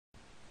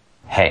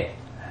Hey,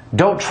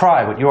 don't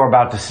try what you're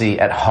about to see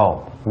at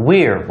home.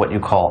 We're what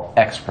you call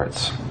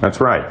experts. That's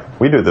right.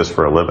 We do this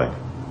for a living.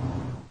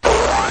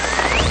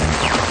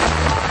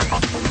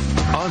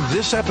 On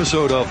this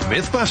episode of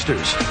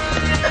Mythbusters,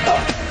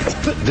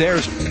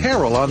 there's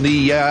peril on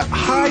the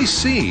high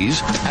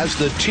seas as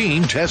the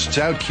team tests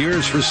out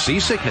cures for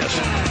seasickness.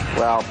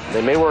 Well,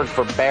 they may work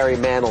for Barry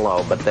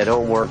Manilow, but they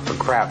don't work for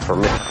crap for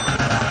me.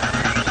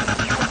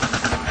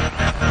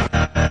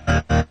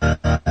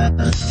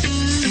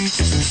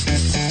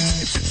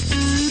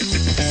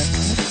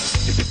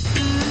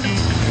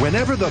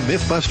 Whenever the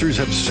Mythbusters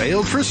have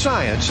sailed for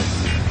science,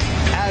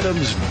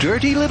 Adam's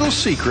dirty little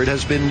secret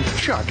has been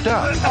chucked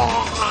up.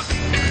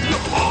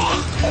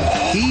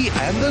 He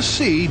and the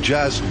sea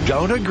just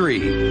don't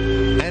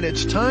agree, and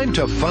it's time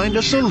to find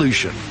a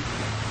solution.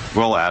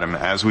 Well, Adam,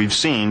 as we've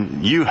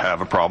seen, you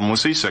have a problem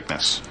with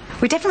seasickness.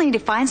 We definitely need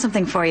to find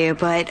something for you,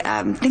 but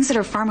things that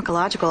are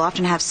pharmacological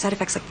often have side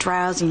effects like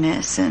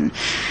drowsiness and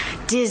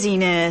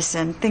dizziness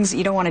and things that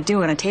you don't want to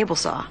do in a table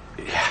saw.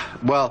 Yeah,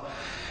 well,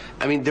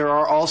 I mean, there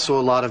are also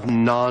a lot of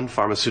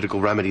non-pharmaceutical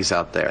remedies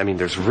out there. I mean,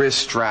 there's wrist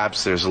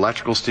straps, there's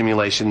electrical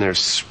stimulation, there's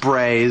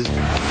sprays.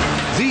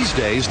 These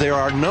days, there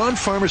are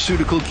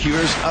non-pharmaceutical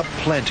cures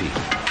aplenty,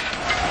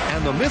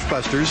 and the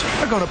Mythbusters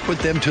are going to put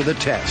them to the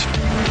test.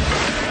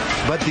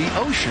 But the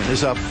ocean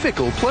is a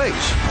fickle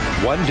place.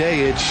 One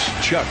day it's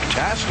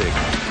chucktastic,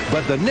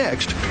 but the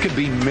next could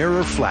be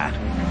mirror flat.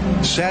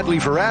 Sadly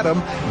for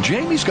Adam,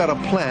 Jamie's got a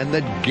plan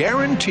that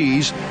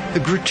guarantees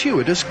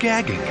gratuitous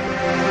gagging.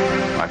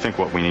 I think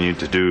what we need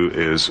to do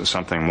is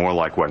something more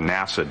like what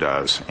NASA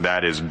does.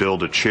 That is,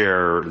 build a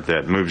chair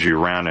that moves you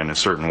around in a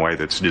certain way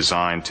that's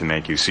designed to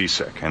make you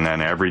seasick. And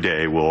then every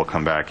day we'll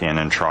come back in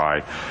and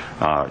try,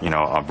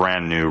 a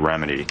brand new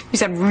remedy. You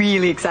sound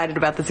really excited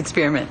about this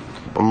experiment.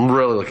 I'm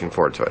really looking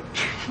forward to it.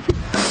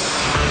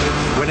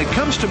 When it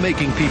comes to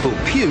making people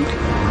puke,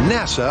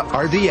 NASA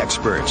are the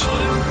experts.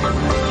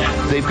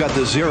 They've got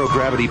the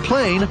zero-gravity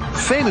plane,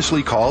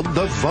 famously called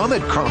the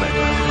Vomit Comet.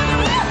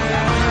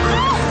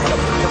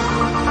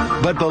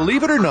 But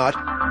believe it or not,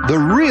 the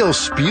real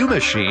spew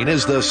machine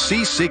is the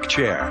seasick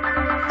chair.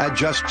 At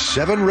just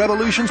 7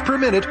 revolutions per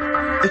minute,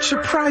 it's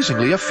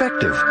surprisingly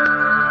effective.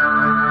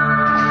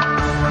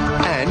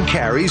 And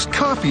Carrie's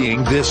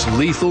copying this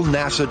lethal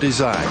NASA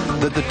design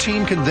that the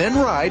team can then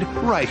ride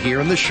right here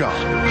in the shop.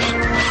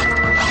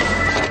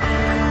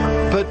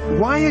 But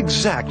why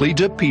exactly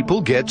do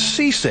people get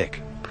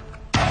seasick?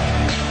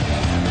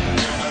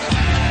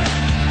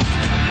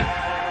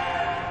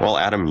 Well,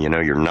 Adam,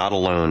 you're not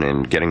alone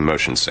in getting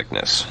motion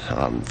sickness.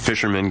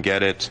 Fishermen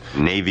get it,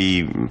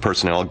 Navy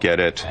personnel get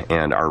it,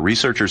 and our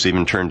researchers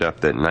even turned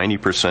up that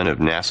 90% of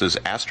NASA's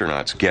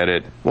astronauts get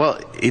it. Well,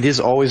 it is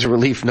always a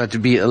relief not to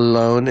be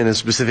alone in a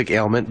specific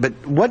ailment, but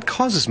what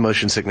causes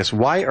motion sickness?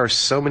 Why are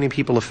so many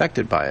people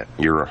affected by it?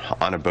 You're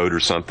on a boat or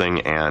something,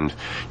 and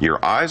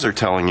your eyes are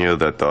telling you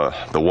that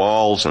the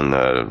walls and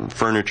the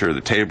furniture,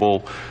 the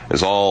table,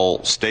 is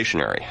all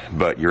stationary.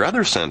 But your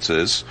other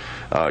senses,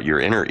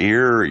 your inner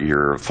ear,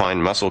 your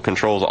fine muscle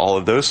controls, all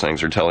of those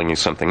things are telling you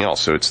something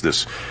else. So it's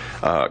this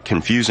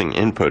confusing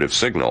input of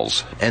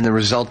signals. And the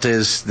result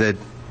is that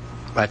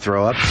I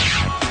throw up?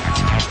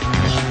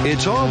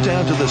 It's all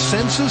down to the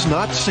senses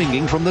not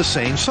singing from the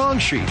same song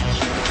sheet.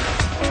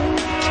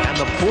 And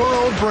the poor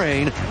old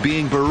brain,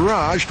 being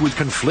barraged with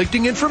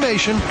conflicting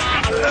information,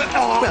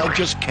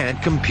 just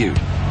can't compute.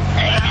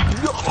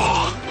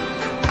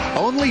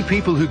 Only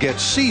people who get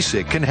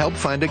seasick can help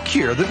find a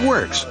cure that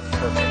works.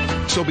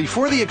 So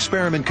before the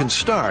experiment can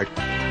start,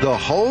 the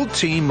whole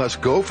team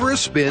must go for a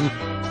spin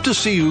to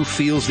see who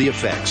feels the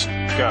effects.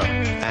 Go.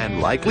 And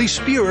likely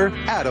spewer,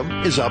 Adam,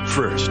 is up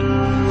first.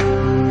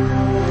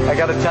 I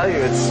gotta tell you,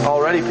 it's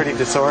already pretty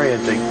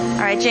disorienting.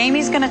 All right,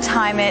 Jamie's going to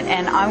time it,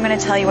 and I'm going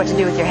to tell you what to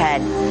do with your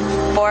head.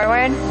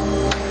 Forward,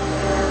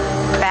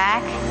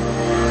 back,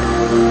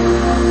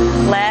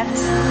 left,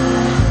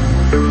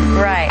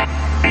 right.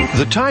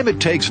 The time it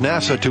takes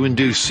NASA to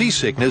induce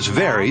seasickness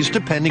varies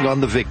depending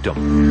on the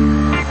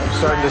victim. I'm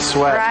starting to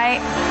sweat. Right,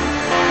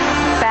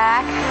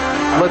 back.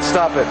 Let's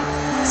stop it.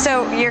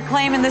 So you're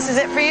claiming this is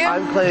it for you?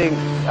 I'm claiming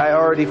I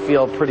already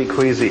feel pretty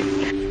queasy.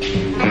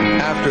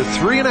 After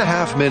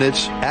 3.5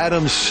 minutes,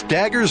 Adam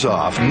staggers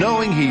off,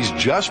 knowing he's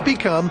just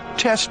become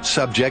test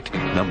subject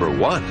number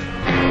 1.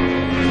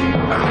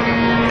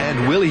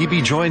 And will he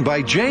be joined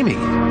by Jamie?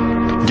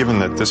 Given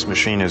that this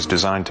machine is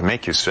designed to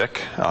make you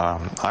sick,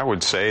 I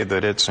would say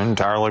that it's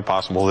entirely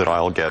possible that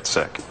I'll get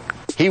sick.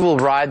 He will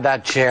ride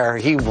that chair,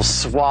 he will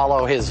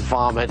swallow his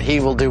vomit, he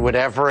will do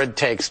whatever it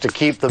takes to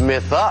keep the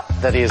myth up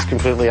that he is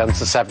completely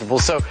unsusceptible.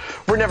 So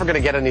we're never going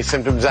to get any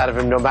symptoms out of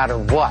him no matter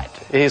what.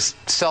 His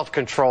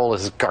self-control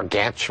is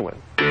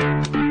gargantuan.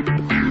 Okay.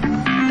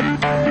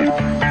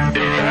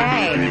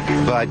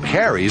 But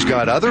Carrie's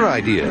got other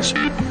ideas.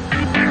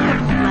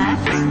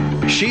 Left,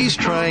 She's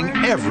trying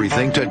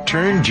everything to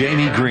turn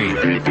Jamie green.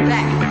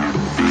 back,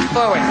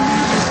 forward,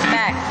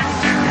 back,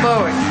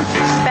 forward,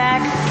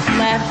 back,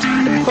 left,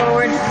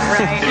 forward,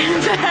 right,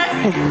 back,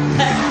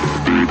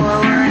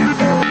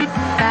 forward,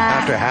 back.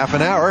 after half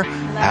an hour.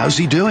 How's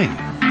he doing?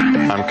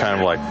 I'm kind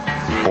of like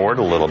bored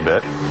a little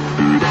bit.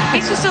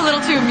 He's just a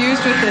little too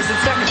amused with this. It's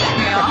starting to piss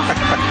me off.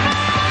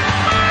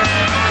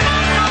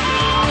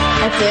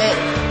 That's it.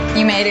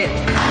 You made it.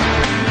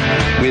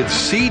 With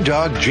Sea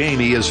Dog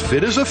Jamie as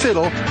fit as a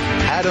fiddle,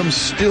 Adam's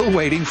still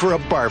waiting for a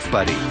barf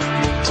buddy.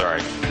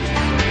 Sorry.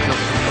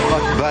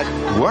 But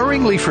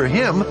worryingly for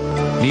him,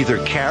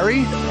 neither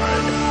Carrie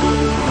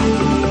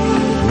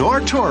nor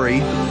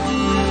Tori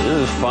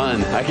This is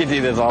fun. I could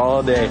do this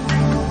all day.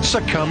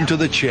 succumb to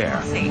the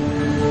chair.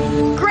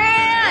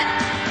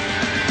 Grant!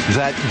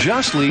 That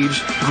just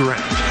leaves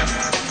Grant.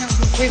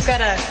 We've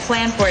got a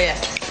plan for you.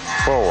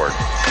 Forward.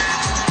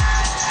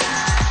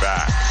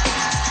 Back.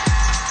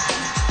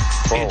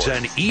 Forward. It's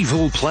an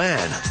evil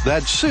plan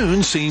that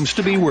soon seems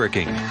to be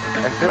working.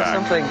 I feel Back.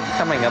 something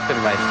coming up in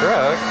my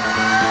throat,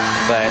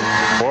 but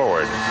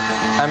Forward.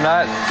 I'm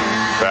not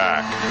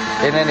Back.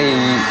 in any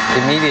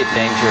immediate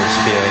danger of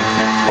spewing.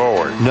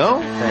 Forward. No?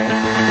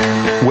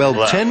 Okay. Well,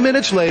 Left. 10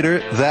 minutes later,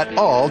 that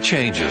all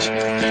changes.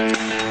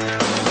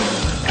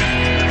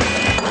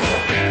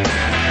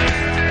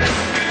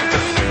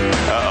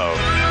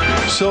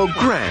 Uh-oh. So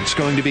Grant's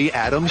going to be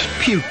Adam's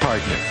puke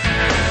partner.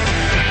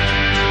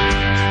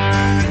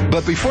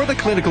 But before the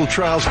clinical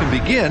trials can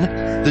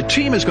begin, the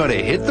team is going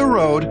to hit the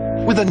road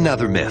with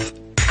another myth.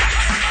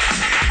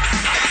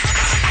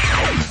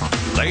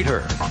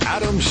 Later,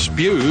 Adam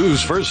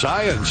spews for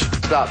science.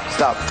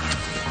 Stop.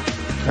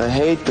 I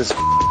hate this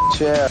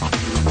chair.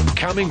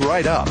 Coming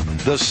right up,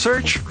 the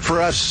search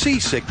for a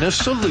seasickness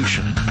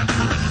solution.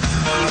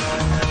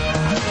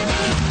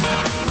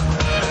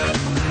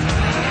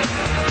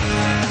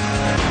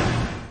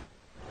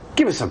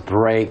 Give us a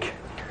break.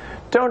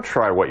 Don't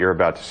try what you're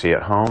about to see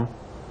at home.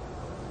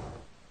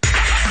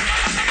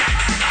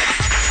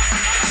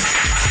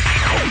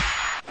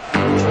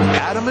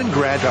 Adam and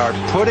Grant are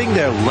putting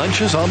their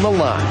lunches on the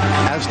line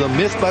as the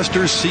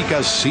Mythbusters seek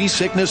a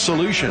seasickness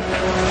solution.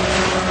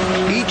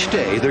 Each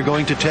day, they're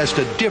going to test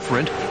a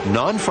different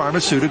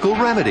non-pharmaceutical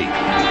remedy.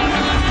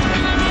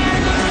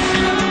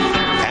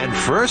 And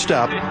first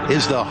up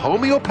is the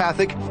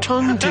homeopathic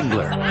tongue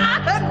tingler.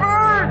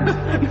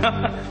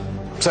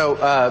 So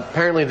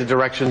apparently the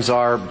directions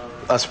are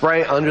a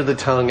spray under the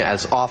tongue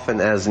as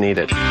often as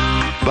needed.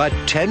 But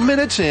 10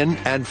 minutes in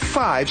and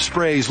 5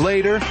 sprays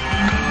later,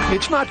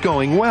 it's not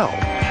going well.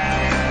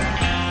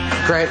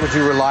 Grant, would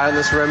you rely on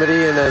this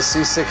remedy in a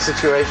seasick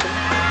situation?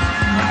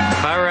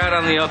 If I were out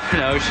on the open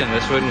ocean,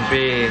 this wouldn't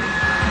be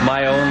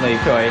my only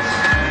choice.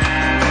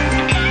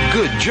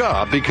 Good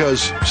job,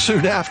 because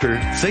soon after,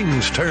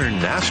 things turn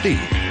nasty.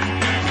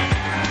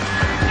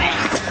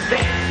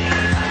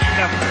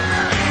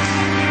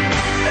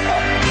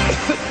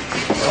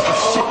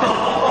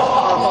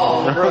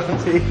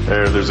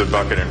 There's a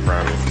bucket in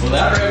front of you. Well,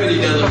 that remedy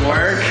doesn't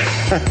work.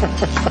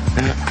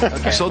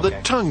 So the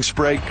tongue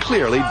spray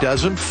clearly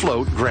doesn't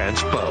float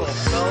Grant's boat.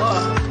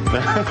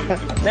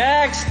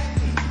 Next!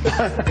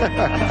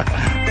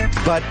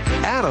 But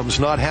Adam's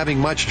not having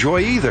much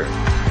joy either.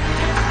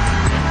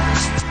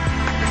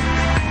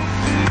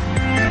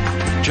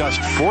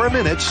 Just 4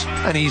 minutes,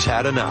 and he's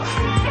had enough.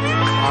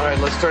 All right,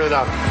 let's turn it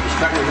up.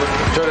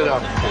 Turn it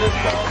up.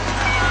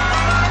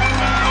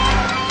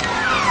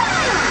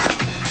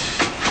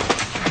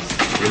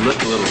 You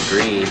look a little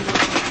green.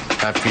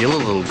 I feel a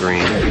little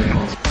green.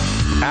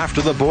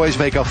 After the boys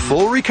make a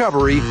full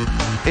recovery,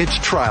 it's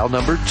trial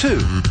number 2.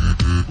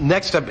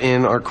 Next up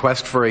in our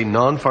quest for a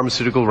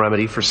non-pharmaceutical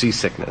remedy for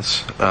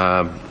seasickness,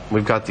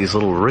 we've got these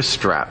little wrist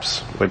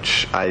straps,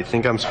 which I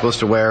think I'm supposed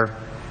to wear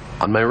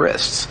on my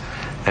wrists.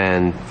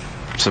 And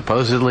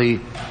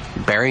supposedly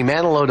Barry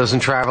Manilow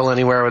doesn't travel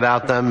anywhere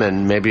without them,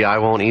 and maybe I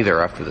won't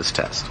either after this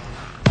test.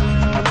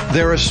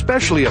 They're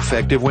especially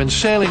effective when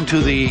sailing to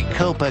the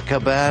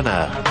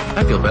Copacabana.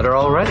 I feel better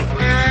already.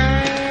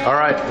 All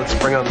right, let's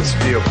bring on the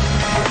spew.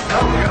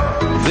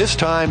 This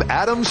time,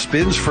 Adam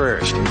spins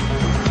first.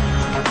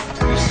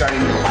 You're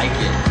starting to like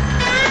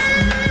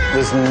it.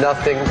 There's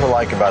nothing to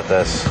like about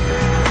this.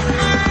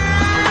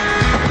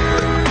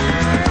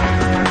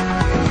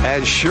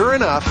 And sure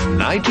enough,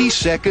 90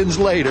 seconds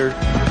later,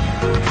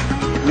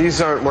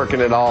 These aren't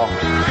working at all.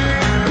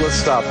 Let's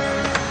stop.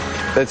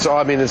 It's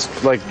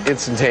like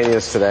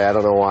instantaneous today. I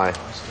don't know why.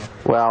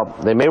 Well,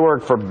 they may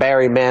work for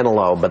Barry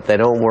Manilow, but they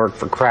don't work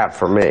for crap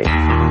for me.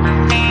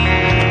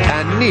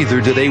 and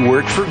neither do they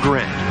work for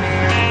Grant.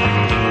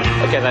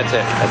 Okay, that's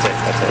it.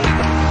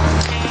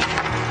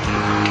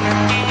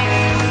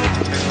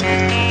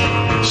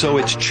 So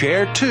it's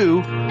chair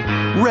 2,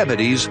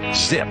 remedies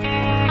zip.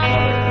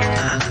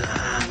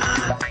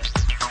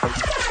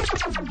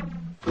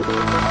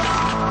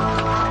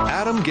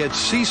 Adam gets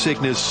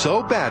seasickness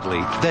so badly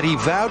that he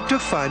vowed to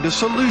find a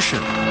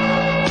solution.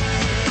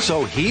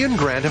 So he and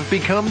Grant have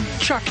become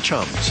chuck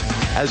chums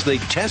as they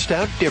test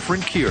out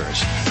different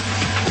cures.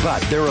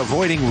 But they're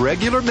avoiding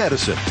regular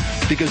medicine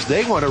because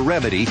they want a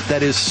remedy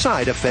that is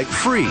side effect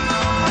free.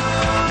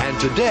 And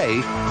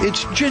today,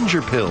 it's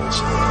ginger pills.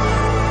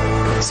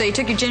 So you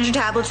took your ginger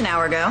tablets an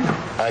hour ago.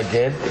 I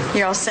did?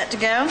 You're all set to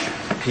go?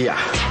 Yeah.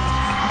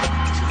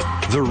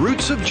 The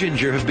roots of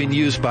ginger have been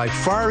used by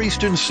Far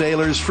Eastern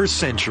sailors for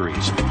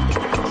centuries.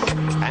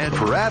 And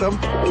for Adam,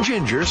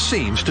 ginger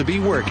seems to be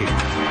working.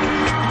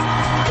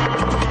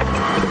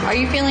 Are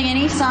you feeling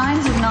any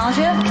signs of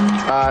nausea?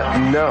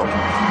 No.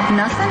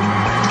 Nothing?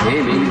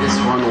 Hey, maybe this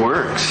one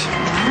works.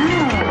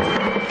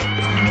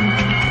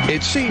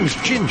 It seems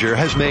ginger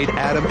has made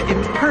Adam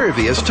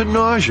impervious to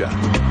nausea.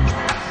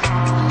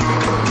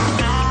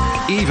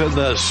 Even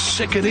the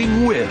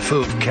sickening whiff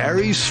of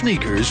Carrie's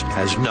sneakers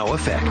has no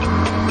effect.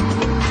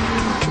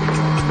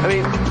 I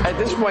mean, at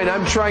this point,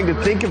 I'm trying to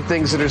think of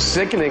things that are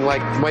sickening,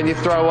 like when you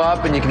throw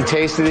up and you can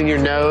taste it in your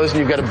nose and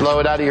you've got to blow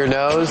it out of your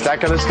nose,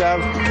 that kind of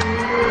stuff.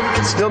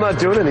 It's still not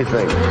doing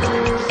anything.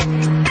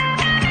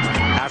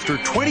 After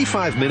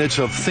 25 minutes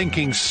of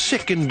thinking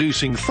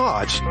sick-inducing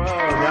thoughts,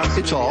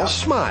 it's all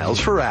smiles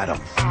for Adam.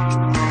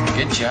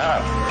 Good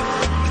job.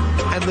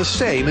 And the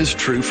same is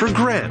true for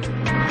Grant.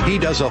 He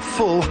does a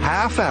full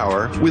half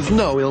hour with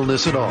no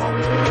illness at all.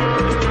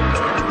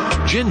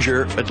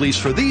 Ginger, at least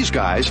for these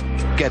guys,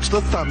 gets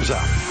the thumbs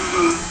up.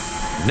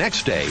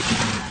 Next day,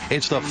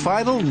 it's the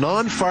final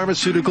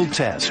non-pharmaceutical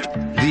test,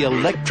 the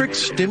electric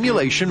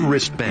stimulation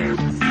wristband.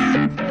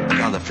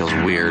 God, that feels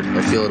weird.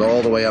 I feel it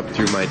all the way up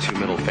through my two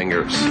middle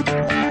fingers.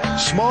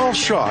 Small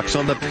shocks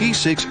on the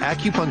P6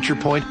 acupuncture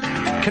point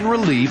can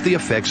relieve the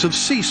effects of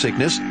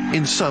seasickness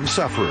in some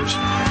sufferers.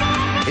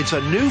 It's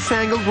a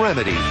newfangled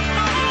remedy.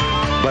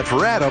 But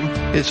for Adam,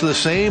 it's the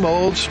same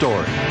old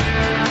story.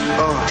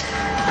 Oh.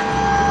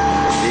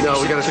 No,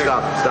 we gotta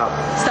stop.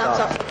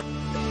 Stop.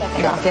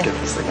 Get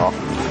this thing off.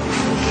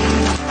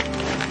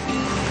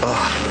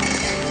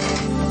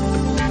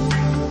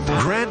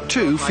 Grant,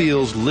 too,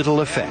 feels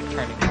little effect.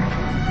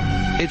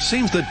 It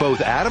seems that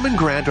both Adam and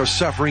Grant are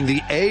suffering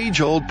the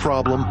age-old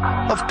problem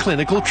of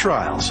clinical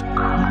trials,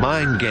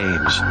 mind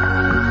games.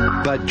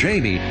 But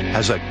Jamie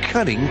has a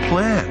cunning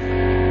plan.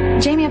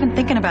 Jamie, I've been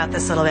thinking about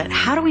this a little bit.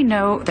 How do we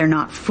know they're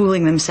not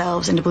fooling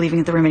themselves into believing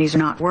that the remedies are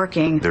not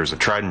working? There's a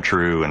tried and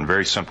true and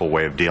very simple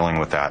way of dealing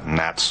with that, and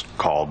that's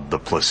called the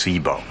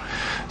placebo.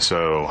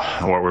 So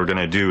what we're going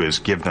to do is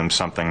give them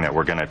something that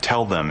we're going to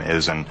tell them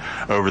is an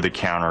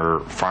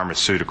over-the-counter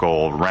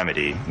pharmaceutical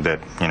remedy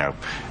that, you know,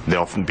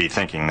 they'll be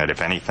thinking that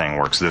if anything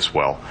works this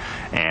well.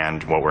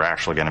 And what we're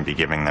actually going to be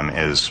giving them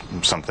is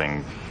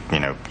something, you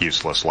know,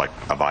 useless like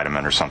a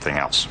vitamin or something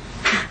else.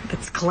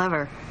 That's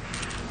clever.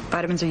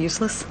 Vitamins are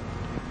useless?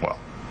 Well,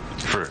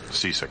 for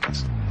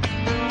seasickness.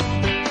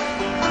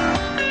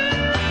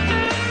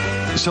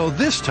 So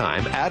this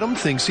time, Adam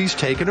thinks he's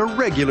taken a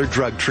regular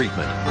drug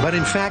treatment, but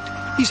in fact,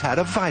 he's had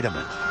a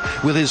vitamin.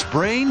 Will his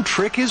brain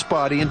trick his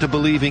body into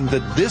believing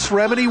that this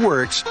remedy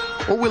works,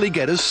 or will he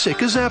get as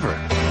sick as ever?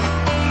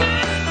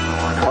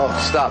 Oh,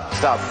 stop.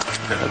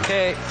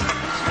 Okay.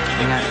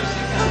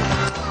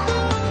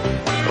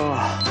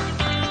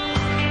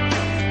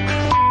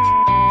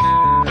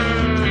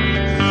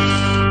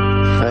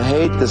 I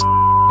hate this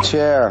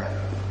chair.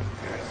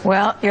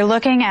 Well, you're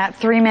looking at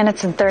 3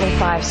 minutes and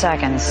 35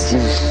 seconds.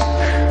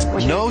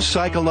 No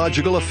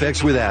psychological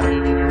effects with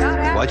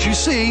Adam. What you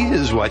see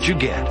is what you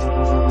get.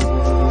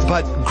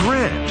 But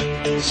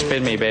Grant...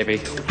 Spin me,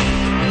 baby.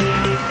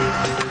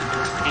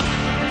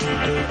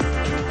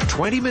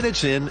 20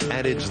 minutes in,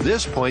 and it's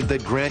this point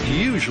that Grant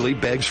usually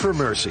begs for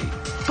mercy.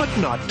 But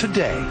not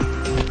today.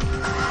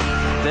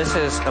 This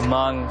is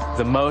among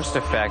the most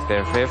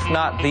effective, if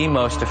not the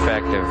most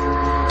effective,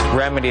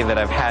 remedy that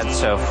I've had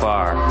so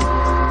far.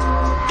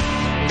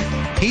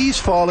 He's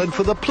fallen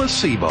for the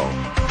placebo,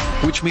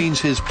 which means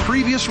his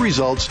previous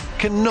results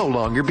can no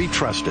longer be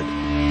trusted.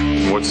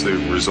 What's the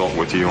result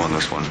with you on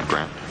this one,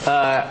 Grant?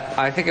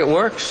 I think it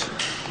works.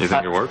 You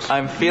think it works?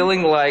 I'm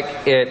feeling like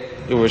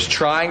it was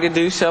trying to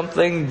do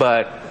something,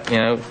 but, you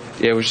know,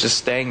 it was just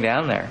staying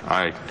down there.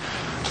 I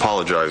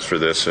apologize for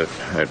this.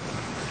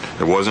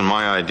 It wasn't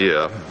my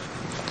idea,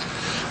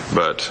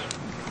 but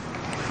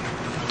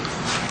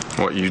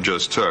what you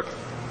just took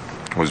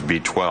was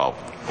B12.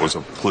 It was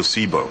a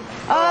placebo.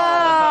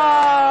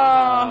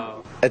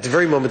 Oh! At the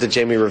very moment that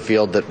Jamie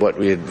revealed that what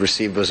we had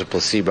received was a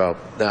placebo,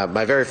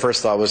 my very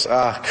first thought was,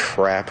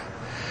 crap.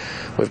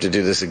 We have to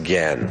do this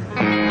again.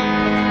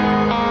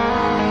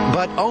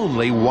 But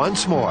only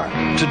once more.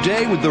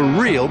 Today with the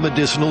real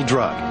medicinal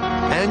drug.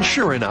 And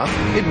sure enough,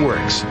 it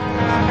works.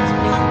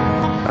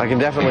 I can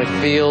definitely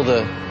feel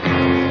the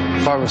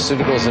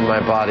pharmaceuticals in my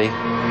body,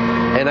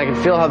 and I can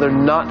feel how they're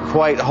not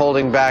quite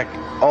holding back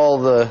all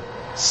the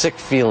sick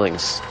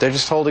feelings. They're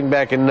just holding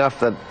back enough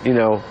that, you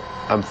know,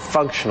 I'm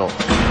functional.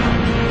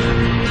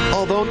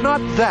 Although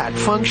not that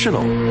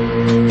functional.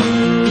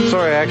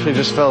 Sorry, I actually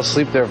just fell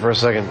asleep there for a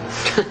second.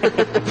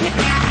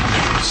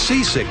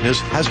 Seasickness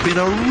has been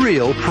a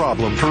real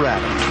problem for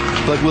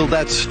Adam. But will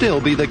that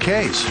still be the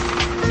case?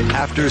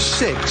 After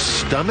 6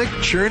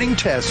 stomach-churning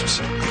tests,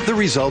 the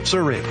results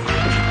are in.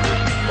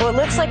 Well, it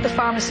looks like the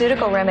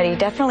pharmaceutical remedy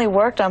definitely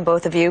worked on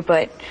both of you,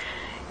 but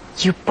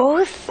you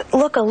both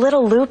look a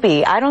little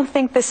loopy. I don't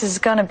think this is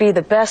going to be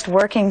the best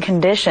working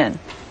condition.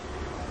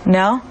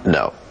 No?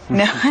 No.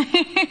 No.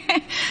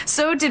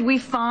 So did we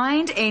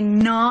find a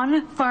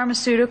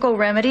non-pharmaceutical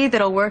remedy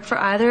that'll work for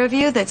either of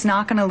you that's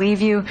not going to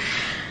leave you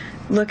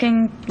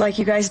looking like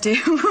you guys do?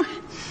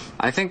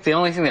 I think the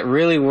only thing that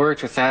really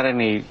worked without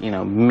any,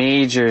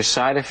 major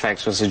side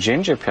effects was a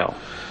ginger pill.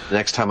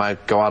 Next time I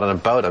go out on a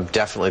boat, I'm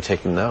definitely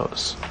taking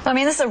those. I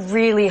mean, this is a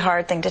really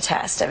hard thing to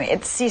test. I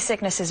mean,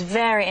 seasickness is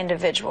very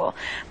individual.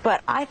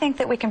 But I think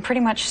that we can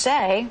pretty much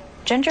say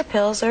ginger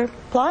pills are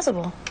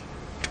plausible.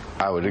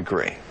 I would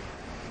agree.